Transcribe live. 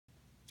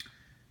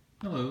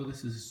Hello,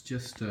 this is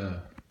just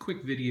a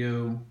quick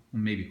video,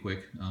 maybe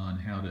quick, on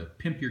how to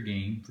pimp your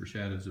game for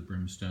Shadows of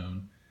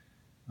Brimstone.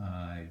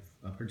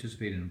 I've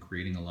participated in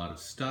creating a lot of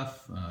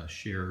stuff,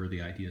 share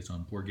the ideas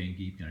on Board Game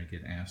Geek, and I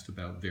get asked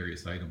about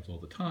various items all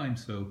the time,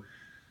 so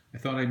I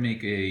thought I'd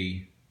make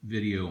a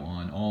video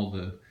on all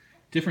the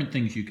different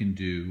things you can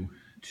do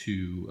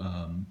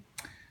to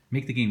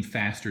make the game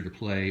faster to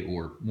play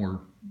or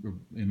more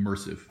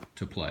immersive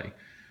to play.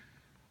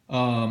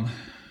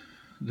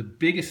 The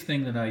biggest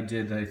thing that I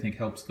did that I think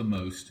helps the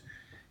most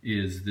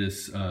is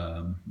this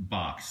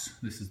box.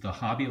 This is the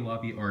Hobby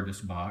Lobby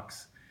Artist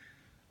Box.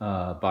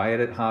 Buy it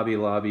at Hobby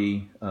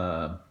Lobby,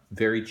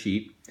 very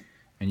cheap.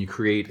 And you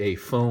create a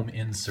foam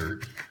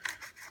insert,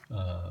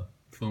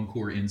 foam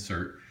core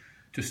insert,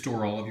 to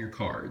store all of your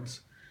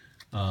cards.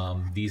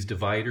 These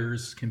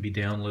dividers can be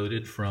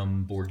downloaded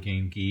from Board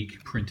Game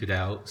Geek, printed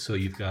out, so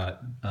you've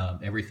got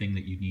everything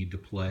that you need to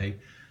play.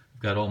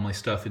 I've got all my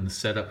stuff in the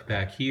setup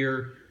back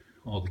here.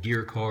 All the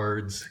gear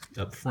cards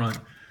up front,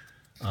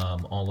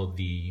 all of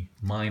the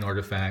mine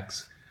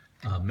artifacts,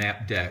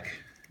 map deck,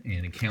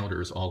 and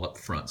encounters all up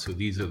front. So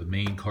these are the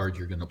main cards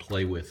you're going to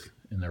play with,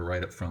 and they're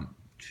right up front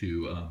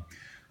to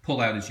pull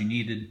out as you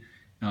needed.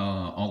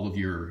 All of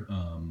your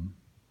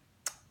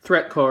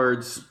threat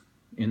cards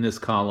in this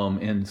column,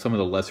 and some of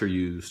the lesser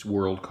used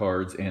world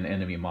cards and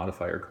enemy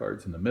modifier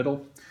cards in the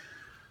middle.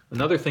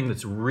 Another thing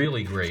that's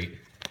really great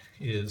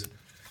is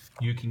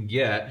you can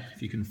get,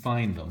 if you can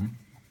find them,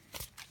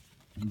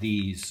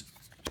 these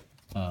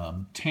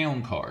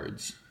town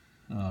cards.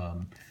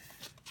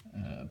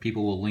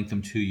 People will link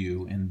them to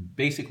you, and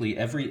basically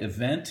every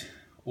event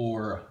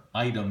or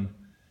item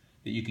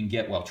that you can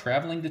get while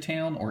traveling to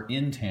town or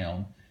in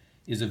town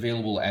is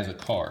available as a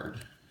card.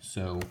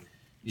 So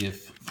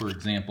if, for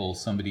example,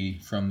 somebody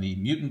from the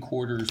mutant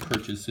quarters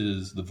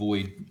purchases the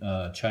Void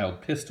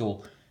Child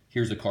pistol,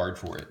 here's a card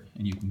for it,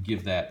 and you can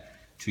give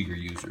that to your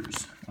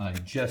users. I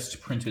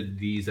just printed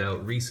these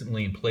out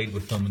recently and played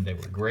with them, and they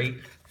were great.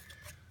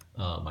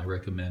 I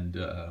recommend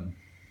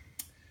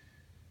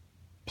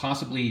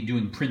possibly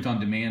doing print on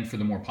demand for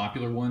the more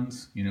popular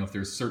ones. You know, if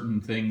there's certain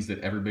things that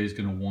everybody's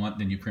going to want,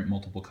 then you print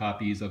multiple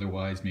copies.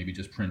 Otherwise, maybe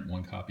just print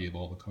one copy of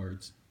all the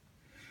cards.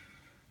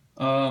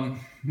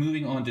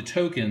 Moving on to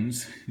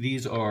tokens,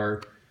 these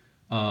are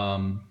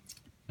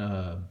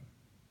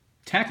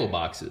tackle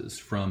boxes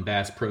from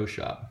Bass Pro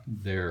Shop.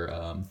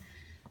 They're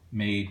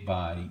made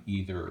by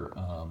either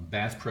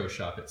Bass Pro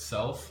Shop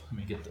itself. Let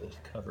me get the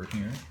cover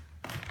here.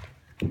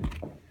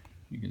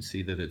 You can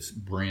see that it's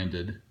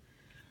branded,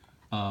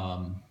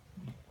 but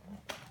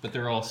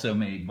they're also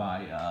made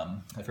by,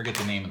 I forget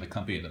the name of the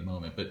company at the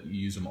moment, but you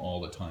use them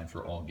all the time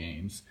for all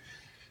games.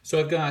 So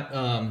I've got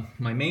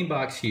my main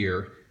box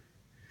here,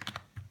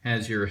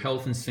 has your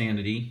health and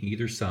sanity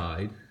either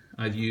side.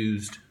 I've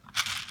used,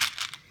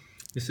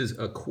 this is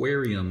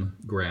aquarium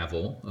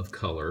gravel of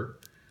color.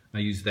 I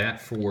use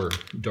that for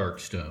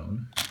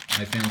Darkstone.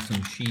 I found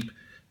some cheap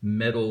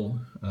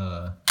metal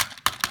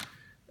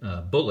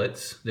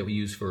bullets that we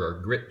use for our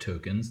grit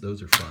tokens.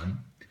 Those are fun.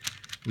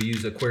 We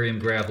use aquarium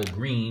gravel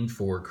green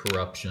for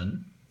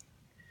corruption.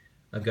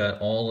 I've got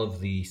all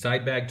of the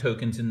side bag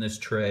tokens in this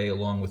tray,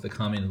 along with the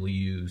commonly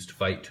used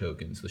fight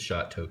tokens, the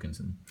shot tokens.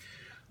 And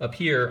up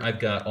here, I've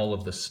got all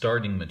of the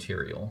starting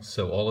material.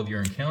 So all of your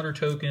encounter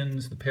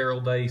tokens, the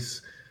peril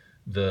dice,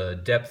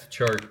 the depth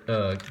chart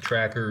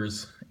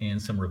trackers,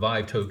 and some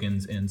revive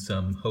tokens, and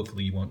some,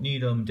 hopefully you won't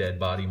need them, dead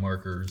body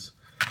markers,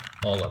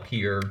 all up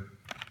here.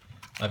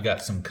 I've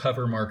got some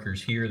cover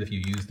markers here that if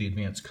you use the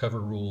advanced cover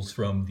rules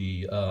from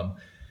the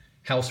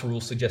house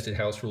rules, suggested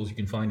house rules you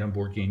can find on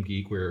Board Game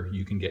Geek, where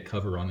you can get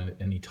cover on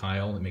any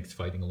tile. It makes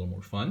fighting a little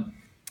more fun.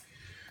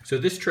 So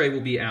this tray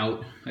will be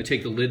out. I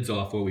take the lids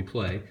off while we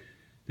play.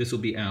 This will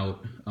be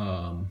out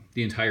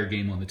the entire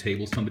game on the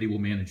table. Somebody will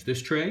manage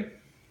this tray.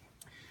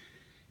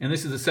 And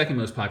this is the second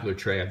most popular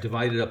tray. I've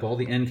divided up all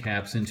the end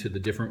caps into the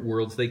different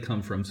worlds they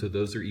come from, so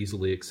those are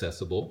easily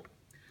accessible.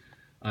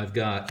 I've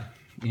got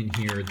in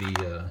here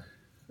the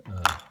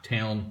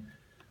town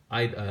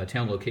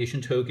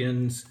location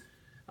tokens.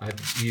 I've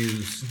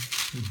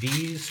used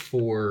these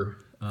for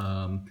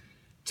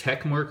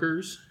tech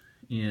markers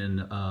in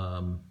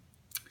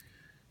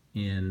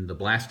the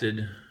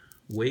blasted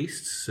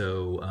wastes.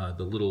 So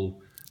the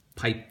little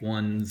pipe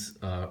ones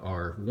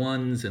are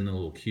 1s, and the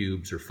little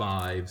cubes are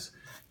 5s.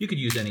 You could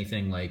use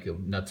anything like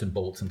nuts and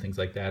bolts and things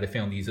like that. I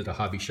found these at the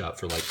hobby shop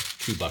for like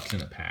 $2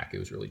 in a pack. It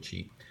was really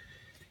cheap.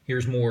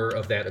 Here's more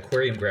of that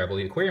aquarium gravel.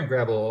 The aquarium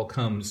gravel all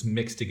comes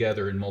mixed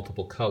together in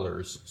multiple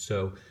colors.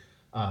 So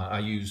I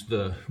used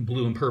the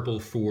blue and purple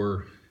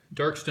for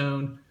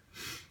Darkstone,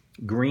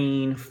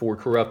 green for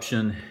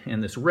corruption,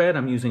 and this red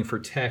I'm using for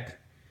tech.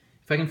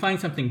 If I can find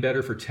something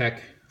better for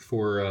tech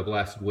for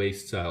blasted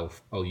wastes,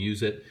 I'll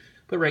use it.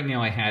 But right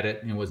now I had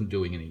it and it wasn't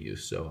doing any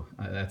use, so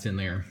that's in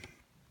there.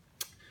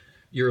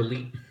 Your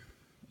elite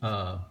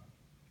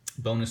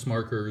bonus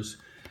markers,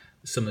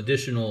 some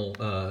additional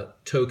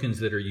tokens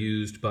that are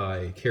used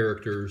by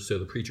characters, so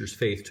the Preacher's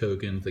Faith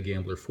tokens, the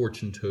Gambler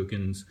Fortune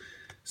tokens,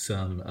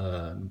 some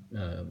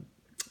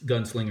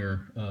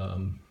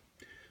gunslinger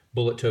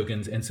bullet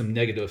tokens and some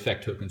negative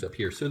effect tokens up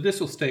here. So this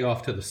will stay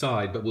off to the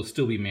side, but will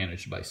still be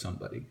managed by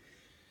somebody.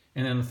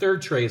 And then the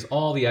third tray is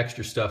all the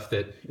extra stuff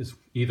that is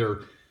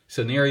either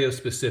scenario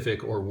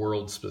specific or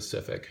world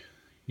specific.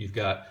 You've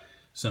got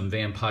some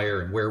vampire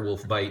and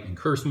werewolf bite and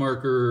curse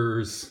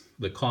markers,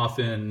 the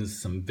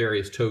coffins, some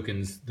various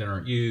tokens that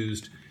aren't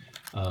used.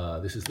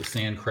 This is the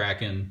sand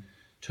kraken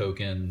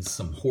tokens,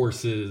 some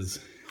horses,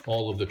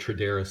 all of the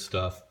Tradera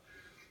stuff.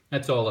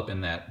 That's all up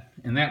in that.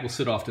 And that will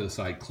sit off to the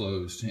side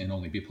closed and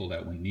only be pulled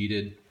out when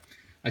needed.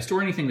 I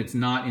store anything that's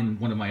not in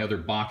one of my other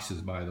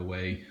boxes, by the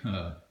way,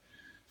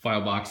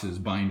 file boxes,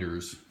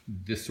 binders,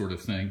 this sort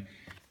of thing,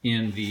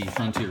 in the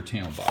Frontier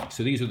Town box.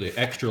 So these are the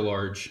extra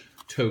large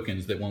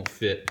tokens that won't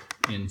fit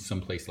in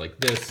some place like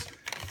this,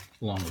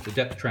 along with the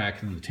depth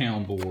track and the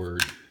town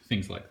board,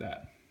 things like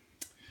that.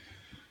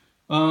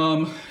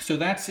 So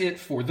that's it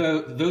for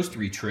those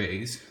three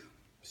trays.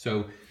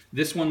 So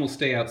this one will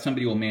stay out,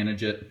 somebody will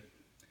manage it.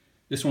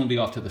 This one will be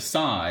off to the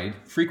side,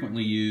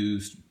 frequently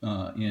used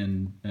but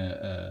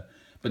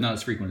not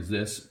as frequent as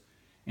this.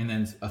 And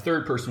then a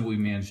third person will be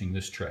managing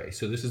this tray.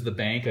 So this is the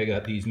bank. I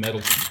got these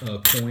metal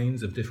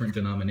coins of different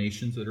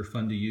denominations that are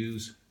fun to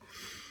use.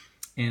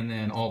 And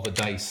then all the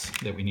dice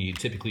that we need.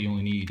 Typically you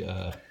only need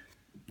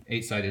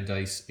 8-sided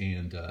dice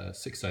and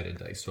 6-sided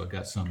dice. So I've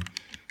got some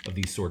of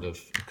these sort of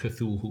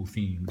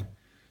Cthulhu-themed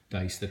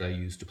dice that I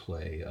use to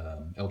play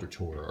Eldritch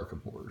Horror,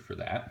 Arkham Horror for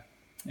that.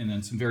 And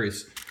then some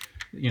various,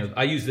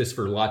 I use this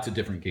for lots of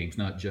different games,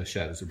 not just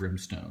Shadows of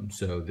Brimstone.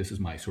 So this is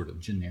my sort of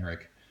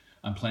generic,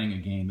 I'm playing a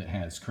game that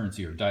has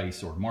currency or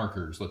dice or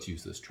markers, let's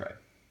use this tray.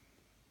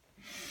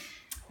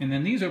 And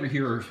then these over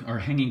here are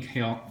hanging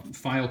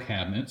file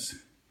cabinets.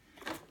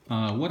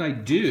 What I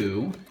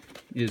do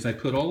is I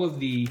put all of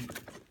the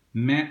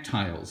map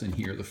tiles in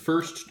here. The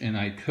first, and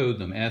I code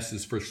them. S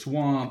is for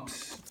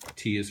swamps,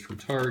 T is for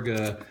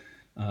Targa,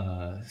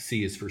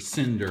 C is for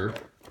cinder.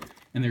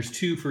 And there's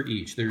 2 for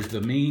each. There's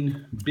the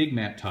main big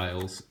map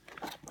tiles,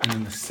 and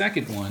then the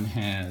second one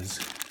has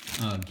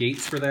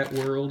gates for that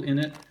world in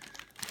it,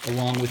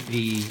 along with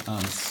the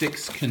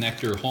 6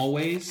 connector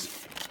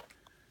hallways.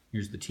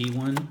 Here's the T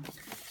one,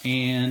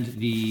 and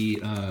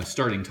the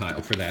starting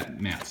tile for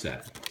that map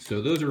set. So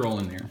those are all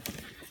in there.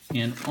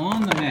 And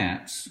on the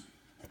maps,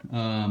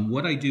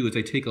 what I do is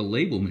I take a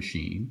label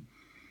machine,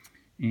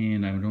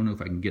 and I don't know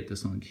if I can get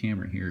this on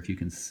camera here, if you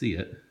can see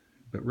it,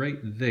 but right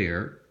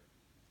there,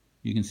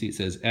 you can see it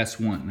says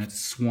S1, that's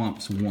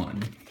Swamps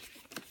 1.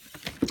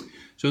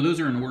 So those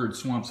are in order,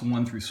 Swamps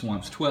 1 through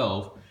Swamps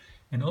 12.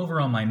 And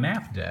over on my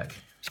map deck,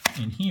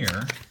 in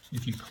here,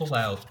 if you pull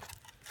out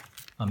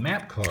a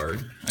map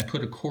card, I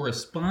put a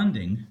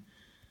corresponding,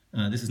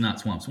 this is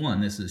not Swamps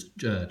 1, this is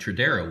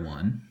Tradera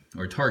 1,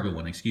 or Targa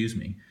 1, excuse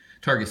me,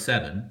 Targa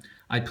 7.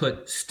 I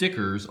put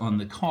stickers on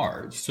the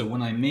cards. So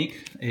when I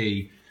make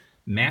a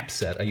map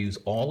set, I use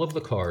all of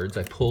the cards,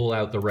 I pull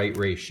out the right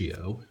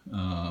ratio,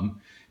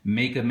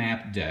 make a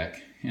map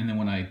deck, and then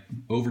when I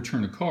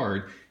overturn a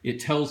card, it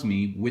tells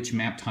me which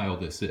map tile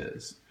this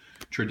is.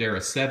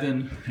 Tradera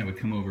 7, I would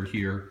come over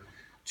here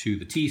to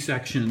the T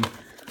section,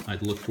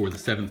 I'd look for the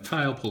 7th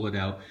tile, pull it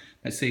out.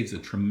 That saves a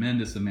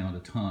tremendous amount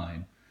of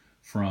time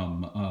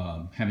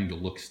from having to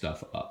look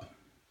stuff up.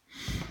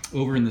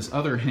 Over in this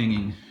other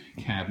hanging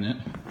cabinet,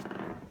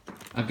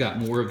 I've got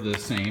more of the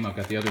same. I've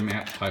got the other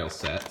map tile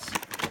sets.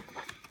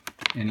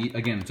 And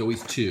again, it's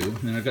always 2. And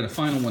then I've got a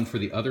final one for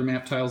the other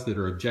map tiles that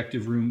are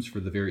objective rooms for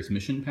the various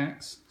mission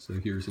packs. So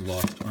here's a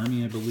Lost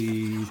Army, I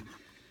believe.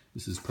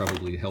 This is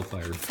probably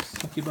Hellfire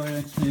Succubi,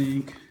 I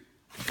think.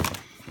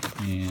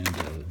 And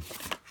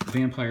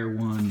Vampire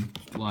one,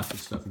 lots of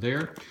stuff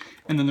there.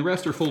 And then the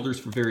rest are folders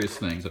for various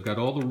things. I've got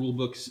all the rule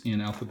books in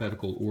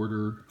alphabetical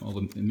order, all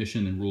the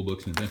mission and rule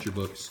books and adventure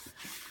books.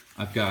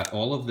 I've got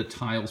all of the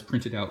tiles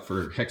printed out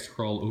for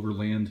Hexcrawl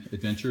Overland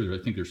Adventure. I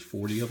think there's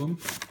 40 of them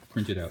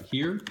printed out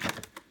here.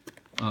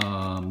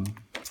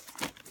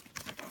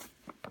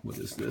 What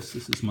is this?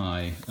 This is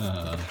my,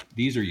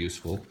 these are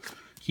useful.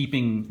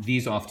 Keeping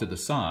these off to the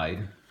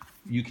side,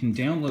 you can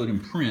download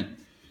and print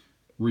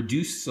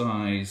reduced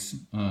size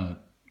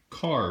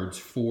cards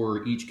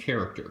for each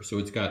character. So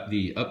it's got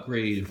the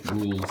upgrade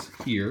rules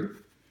here,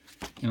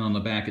 and on the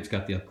back it's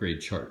got the upgrade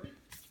chart.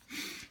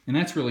 And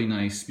that's really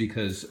nice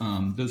because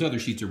those other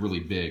sheets are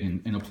really big,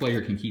 and a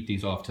player can keep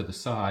these off to the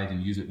side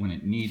and use it when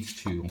it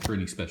needs to for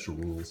any special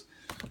rules.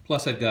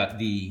 Plus I've got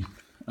the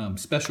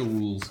special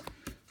rules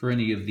for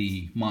any of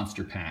the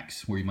monster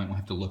packs where you might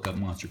have to look up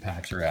monster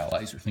packs or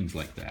allies or things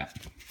like that.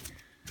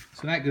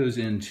 So that goes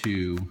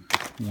into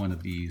one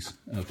of these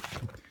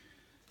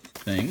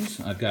things.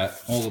 I've got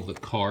all of the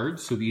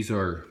cards. So these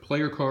are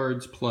player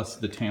cards plus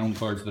the town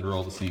cards that are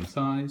all the same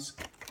size.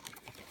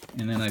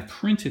 And then I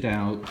printed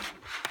out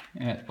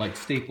at like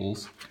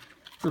Staples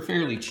for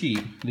fairly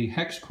cheap the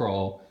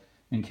Hexcrawl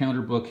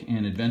Encounter book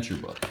and Adventure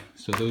book.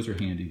 So those are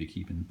handy to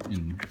keep in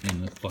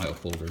the file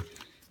folder.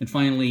 And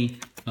finally,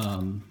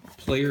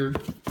 player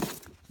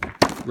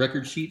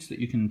record sheets that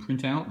you can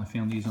print out. I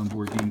found these on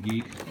Board Game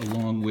Geek,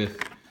 along with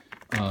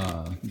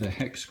the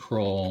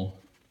Hexcrawl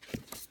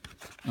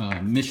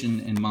mission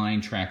and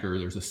mine tracker.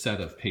 There's a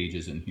set of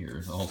pages in here.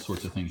 There's all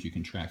sorts of things you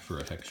can track for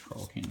a hex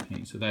crawl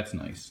campaign, so that's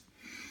nice.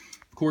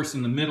 Of course,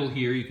 in the middle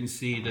here, you can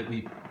see that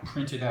we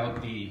printed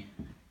out the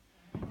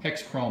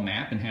hex crawl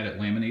map and had it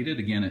laminated.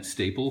 Again, at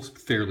Staples,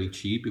 fairly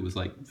cheap. It was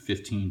like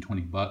 15,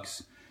 20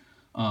 bucks.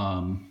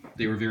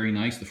 They were very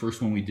nice. The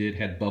first one we did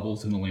had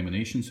bubbles in the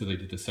lamination, so they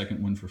did a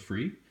second one for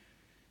free,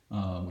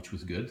 which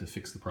was good to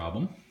fix the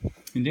problem.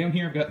 And down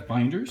here I've got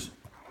binders.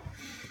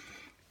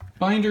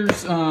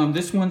 Binders,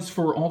 this one's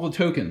for all the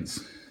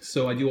tokens.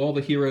 So I do all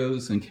the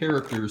heroes and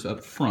characters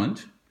up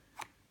front.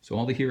 So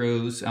all the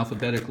heroes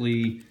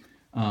alphabetically,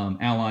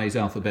 allies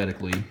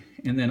alphabetically,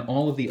 and then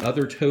all of the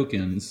other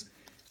tokens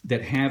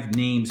that have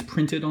names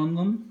printed on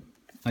them,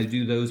 I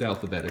do those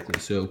alphabetically.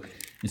 So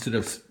instead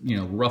of, you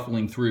know,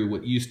 ruffling through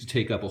what used to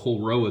take up a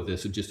whole row of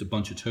this of just a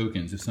bunch of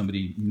tokens, if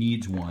somebody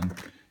needs one,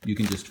 you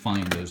can just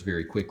find those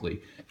very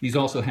quickly. These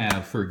also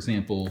have, for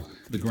example,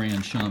 the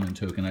Grand Shaman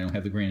token. I don't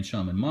have the Grand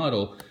Shaman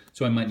model,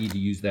 so I might need to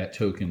use that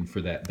token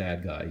for that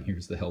bad guy.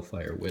 Here's the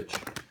Hellfire Witch.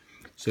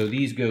 So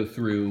these go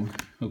through,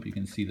 hope you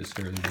can see this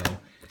fairly well.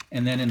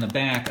 And then in the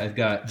back, I've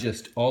got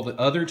just all the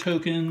other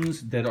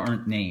tokens that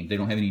aren't named. They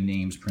don't have any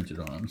names printed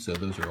on them, so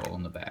those are all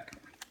in the back.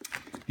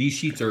 These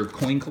sheets are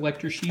coin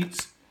collector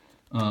sheets.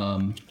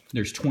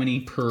 There's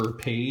 20 per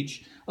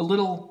page. A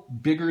little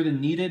bigger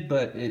than needed,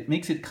 but it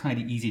makes it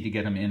kind of easy to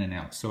get them in and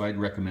out, so I'd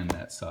recommend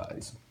that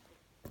size.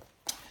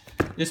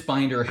 This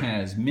binder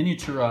has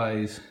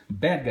miniaturized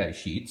bad guy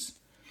sheets,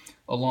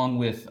 along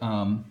with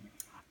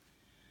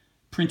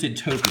printed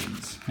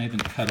tokens. I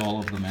haven't cut all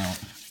of them out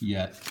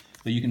yet,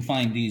 but you can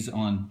find these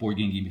on Board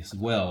Game Geek as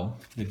well.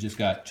 They've just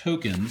got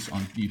tokens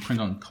on, you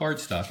print on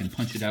cardstock and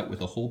punch it out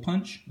with a hole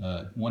punch,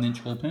 1-inch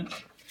hole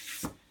punch.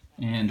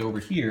 And over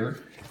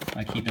here,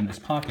 I keep in this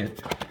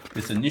pocket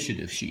this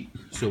initiative sheet.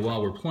 So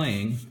while we're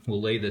playing,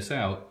 we'll lay this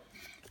out,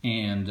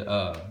 and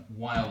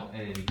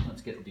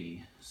let's get the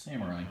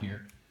samurai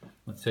here.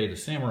 Let's say the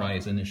samurai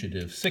is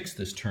initiative 6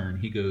 this turn.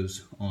 He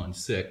goes on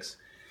 6.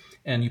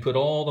 And you put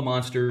all the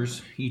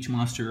monsters, each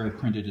monster I've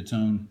printed its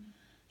own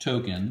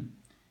token.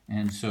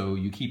 And so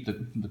you keep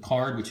the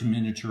card, which is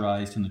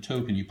miniaturized, and the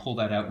token. You pull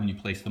that out when you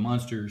place the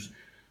monsters,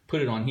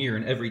 put it on here,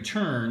 and every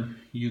turn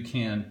you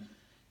can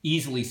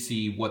easily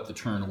see what the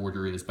turn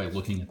order is by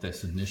looking at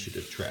this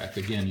initiative track.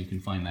 Again, you can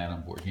find that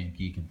on Board Game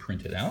Geek and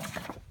print it out.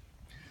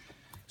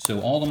 So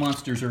all the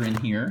monsters are in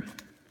here,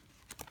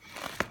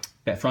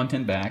 front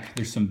and back.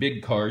 There's some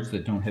big cards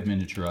that don't have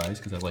miniaturized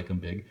because I like them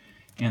big.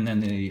 And then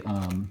the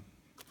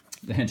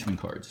henchman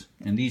cards.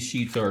 And these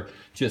sheets are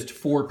just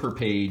 4 per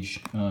page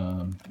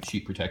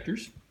sheet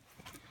protectors.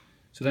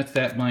 So that's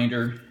that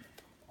binder.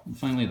 And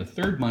finally, the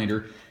third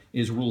binder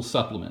is rule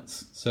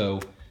supplements. So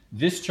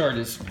this chart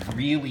is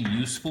really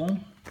useful.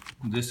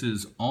 This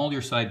is all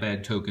your side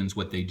bag tokens,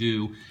 what they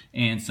do,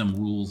 and some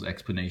rules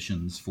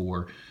explanations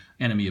for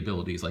enemy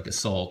abilities like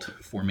assault,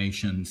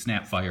 formation,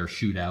 snapfire,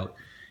 shootout,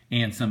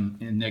 and some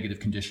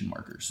negative condition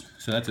markers.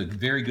 So that's a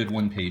very good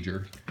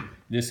one-pager.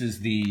 This is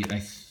I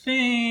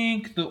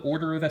think the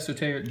Order of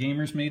Esoteric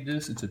Gamers made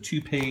this. It's a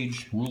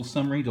 2-page rule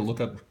summary to look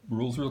up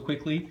rules real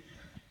quickly.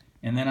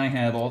 And then I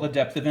have all the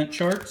depth event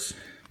charts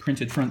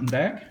printed front and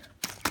back.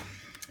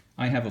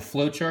 I have a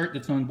flow chart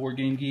that's on Board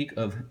Game Geek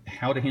of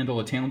how to handle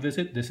a town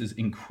visit. This is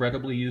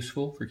incredibly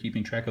useful for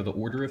keeping track of the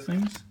order of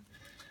things.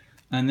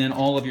 And then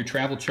all of your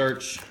travel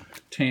charts,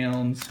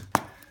 towns,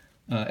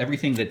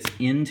 everything that's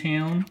in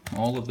town,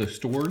 all of the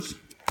stores,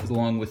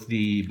 along with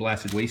the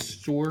Blasted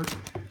Waste store.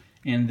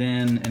 And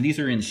these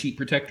are in sheet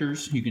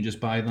protectors. You can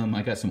just buy them.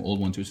 I got some old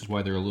ones, which is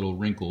why they're a little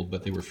wrinkled,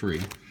 but they were free.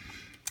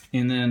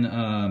 And then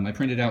I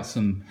printed out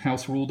some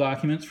house rule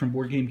documents from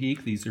Board Game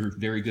Geek. These are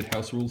very good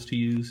house rules to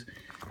use.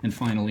 And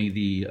finally,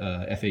 the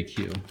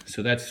FAQ.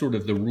 So that's sort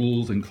of the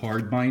rules and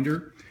card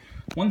binder.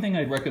 One thing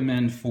I'd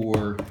recommend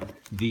for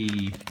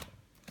the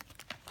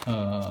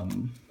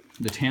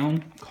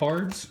town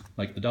cards,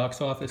 like the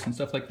doc's office and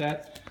stuff like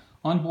that,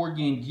 on Board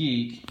Game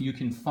Geek, you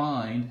can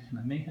find, and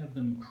I may have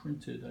them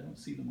printed, I don't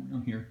see them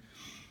around here.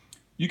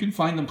 You can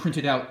find them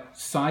printed out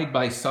side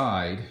by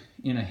side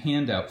in a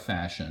handout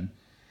fashion.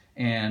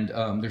 And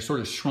they're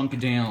sort of shrunk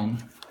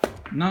down,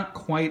 not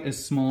quite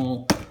as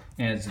small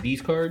as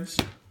these cards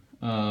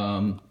that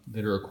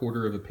are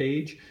 1/4 of a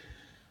page.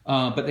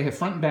 But they have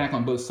front and back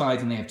on both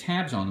sides, and they have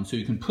tabs on them, so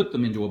you can put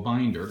them into a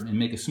binder and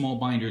make a small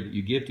binder that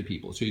you give to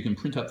people. So you can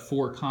print up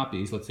 4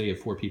 copies, let's say you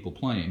have 4 people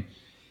playing.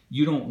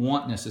 You don't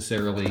want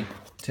necessarily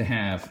to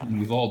have, and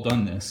we've all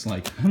done this,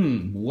 like,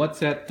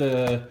 what's at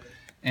the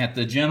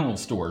general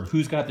store?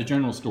 Who's got the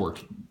general store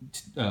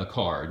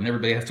card? And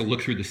everybody has to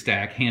look through the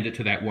stack, hand it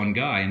to that one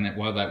guy, and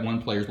while that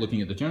one player's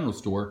looking at the general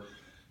store,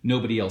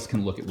 nobody else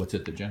can look at what's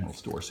at the general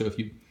store. So if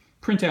you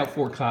print out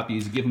 4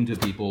 copies, give them to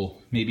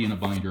people, maybe in a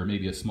binder,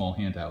 maybe as small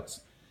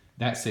handouts.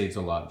 That saves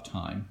a lot of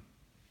time.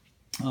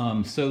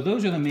 So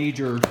those are the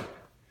major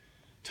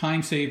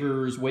time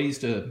savers, ways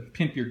to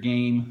pimp your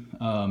game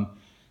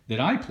that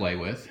I play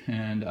with,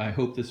 and I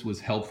hope this was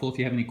helpful. If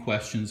you have any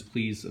questions,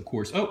 please, of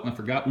course. Oh, I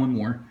forgot one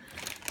more.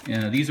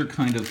 These are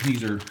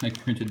I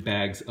printed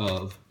bags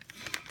of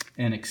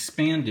an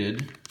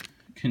expanded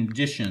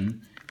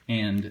condition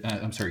and,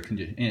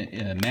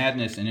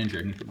 madness and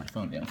injury. I need to put my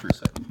phone down for a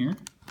second here.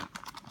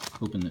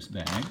 Open this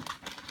bag.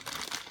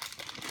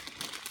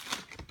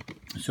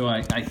 So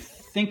I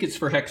think it's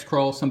for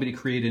Hexcrawl. Somebody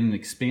created an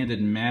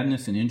expanded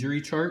madness and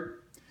injury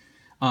chart.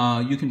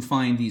 You can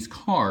find these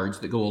cards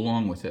that go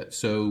along with it.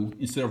 So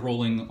instead of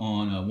rolling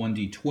on a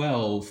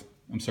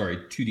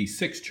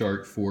 2d6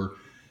 chart for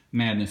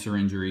madness or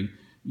injury,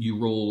 you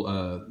roll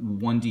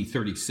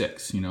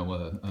 1d36, you know,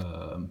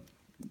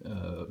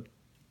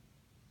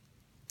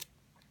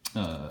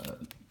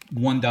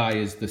 one die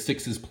is the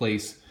 6's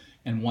place,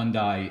 and one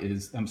die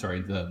is,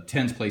 the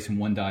 10's place, and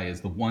one die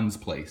is the 1's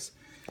place.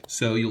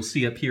 So you'll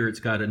see up here it's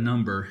got a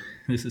number.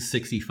 This is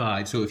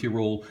 65. So if you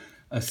roll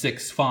a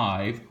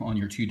 6-5 on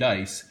your 2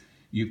 dice,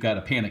 you've got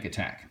a panic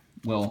attack.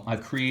 Well,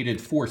 I've created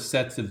 4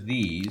 sets of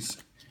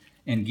these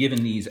and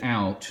given these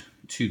out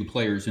to the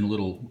players in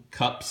little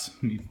cups.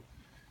 Let me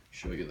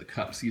show you the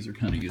cups. These are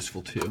kind of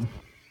useful too.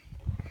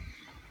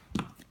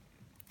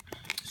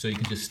 So you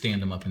can just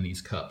stand them up in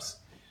these cups.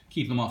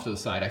 Keep them off to the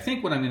side. I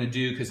think what I'm going to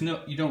do, because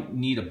no, you don't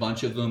need a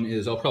bunch of them,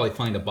 is I'll probably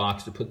find a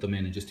box to put them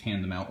in and just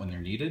hand them out when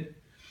they're needed.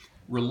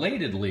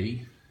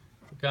 Relatedly,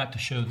 forgot to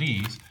show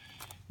these,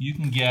 you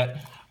can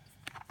get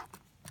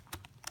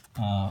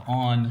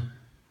on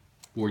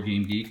Board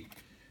Game Geek,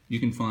 you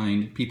can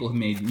find people who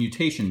made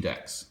mutation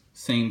decks.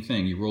 Same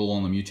thing, you roll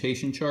on the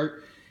mutation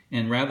chart,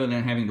 and rather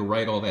than having to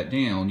write all that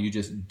down, you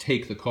just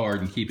take the card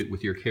and keep it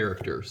with your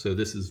character. So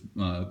this is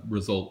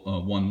result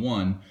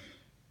 1-1,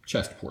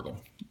 chest portal.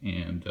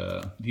 And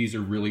these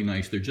are really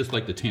nice. They're just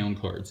like the town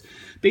cards.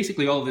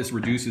 Basically, all of this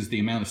reduces the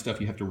amount of stuff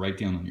you have to write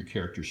down on your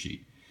character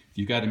sheet. If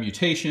you've got a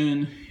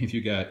mutation, if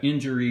you've got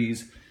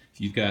injuries,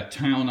 if you've got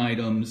town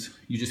items,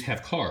 you just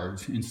have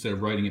cards instead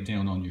of writing it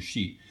down on your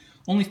sheet.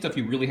 Only stuff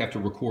you really have to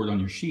record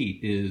on your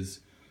sheet is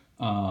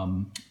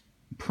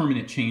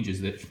permanent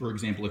changes that, for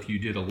example, if you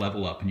did a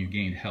level up and you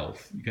gained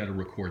health, you got to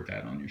record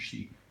that on your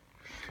sheet.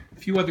 A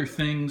few other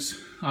things,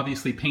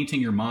 obviously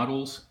painting your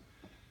models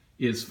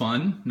is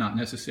fun, not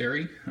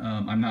necessary.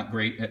 I'm not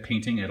great at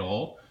painting at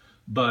all,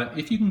 but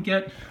if you can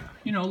get,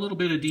 you know, a little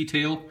bit of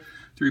detail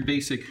through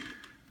basic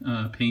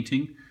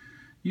painting,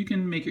 you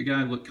can make your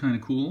guy look kind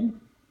of cool,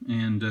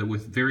 and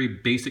with very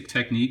basic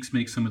techniques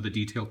make some of the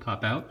detail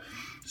pop out.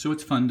 So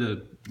it's fun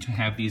to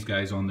have these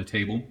guys on the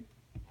table.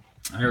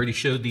 I already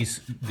showed these.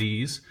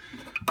 These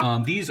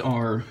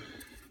are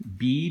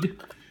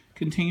bead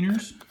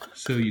containers,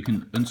 so you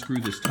can unscrew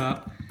this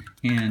top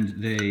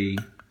and they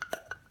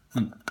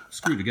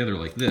screw together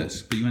like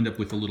this, but you end up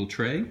with a little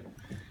tray.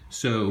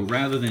 So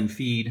rather than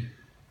feed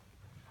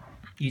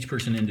each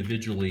person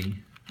individually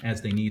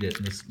as they need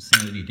it, this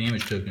sanity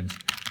damage tokens,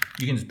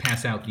 you can just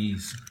pass out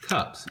these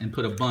cups and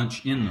put a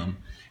bunch in them,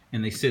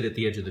 and they sit at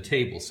the edge of the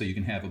table. So you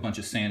can have a bunch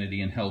of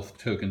sanity and health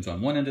tokens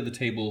on one end of the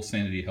table,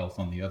 sanity health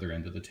on the other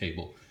end of the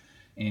table.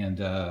 And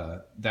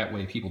that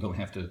way people don't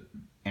have to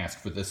ask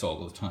for this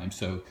all the time.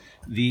 So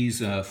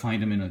these,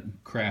 find them in a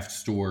craft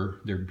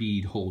store. They're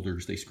bead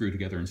holders. They screw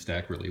together and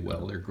stack really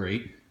well. They're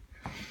great.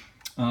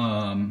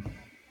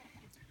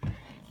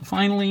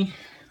 Finally,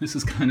 this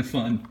is kind of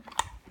fun.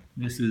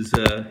 This is,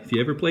 if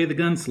you ever play the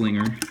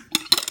Gunslinger,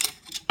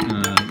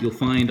 you'll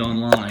find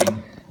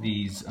online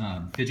these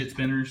fidget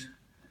spinners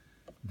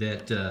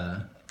that,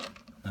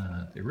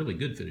 they're really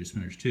good fidget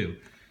spinners too,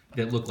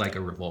 that look like a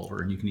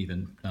revolver, and you can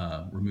even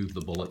remove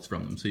the bullets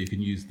from them. So you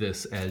can use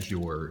this as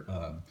your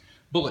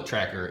bullet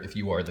tracker if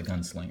you are the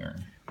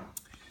Gunslinger.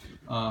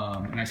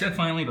 And I said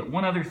finally, but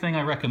one other thing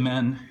I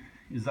recommend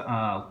is,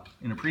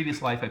 in a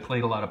previous life I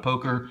played a lot of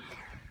poker.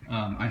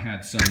 I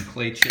had some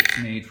clay chips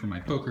made for my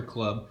poker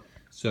club.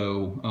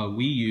 So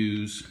we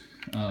use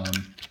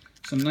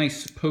some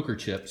nice poker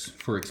chips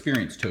for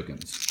experience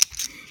tokens.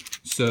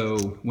 So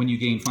when you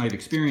gain 5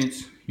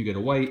 experience, you get a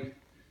white.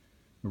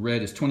 The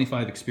red is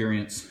 25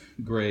 experience,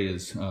 gray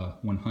is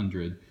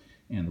 100,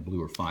 and the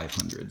blue are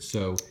 500.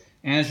 So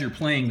as you're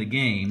playing the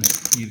game,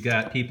 you've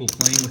got people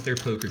playing with their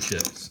poker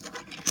chips.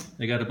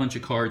 They got a bunch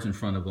of cards in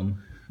front of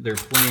them. They're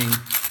playing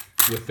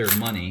with their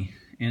money,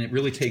 and it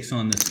really takes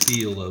on this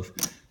feel of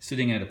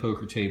sitting at a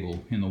poker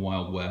table in the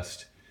Wild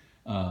West,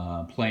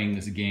 playing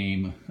this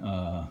game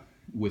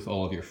with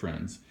all of your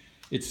friends.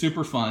 It's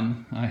super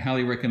fun. I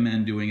highly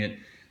recommend doing it.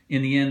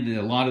 In the end,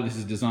 a lot of this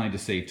is designed to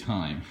save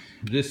time.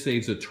 This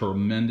saves a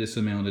tremendous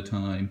amount of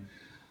time.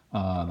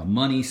 The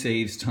money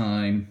saves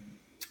time.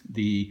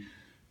 The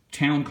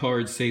town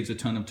card saves a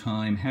ton of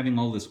time. Having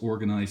all this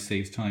organized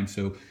saves time.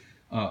 So,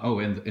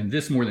 and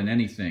this more than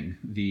anything,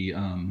 the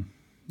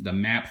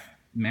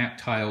map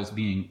tiles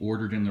being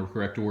ordered in the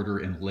correct order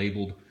and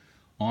labeled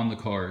on the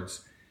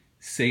cards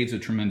saves a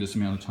tremendous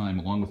amount of time,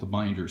 along with the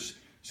binders,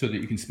 so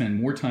that you can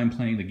spend more time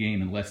playing the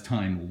game and less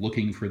time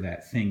looking for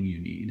that thing you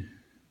need.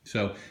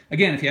 So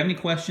again, if you have any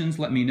questions,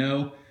 let me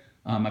know.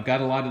 I've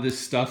got a lot of this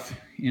stuff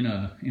in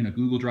a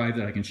Google Drive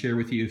that I can share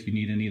with you if you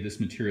need any of this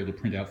material to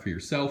print out for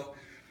yourself.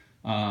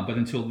 But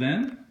until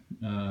then,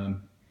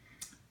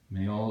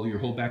 may all your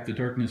hold back the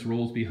darkness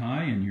rolls be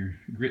high and your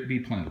grit be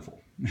plentiful.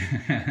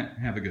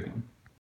 Have a good one.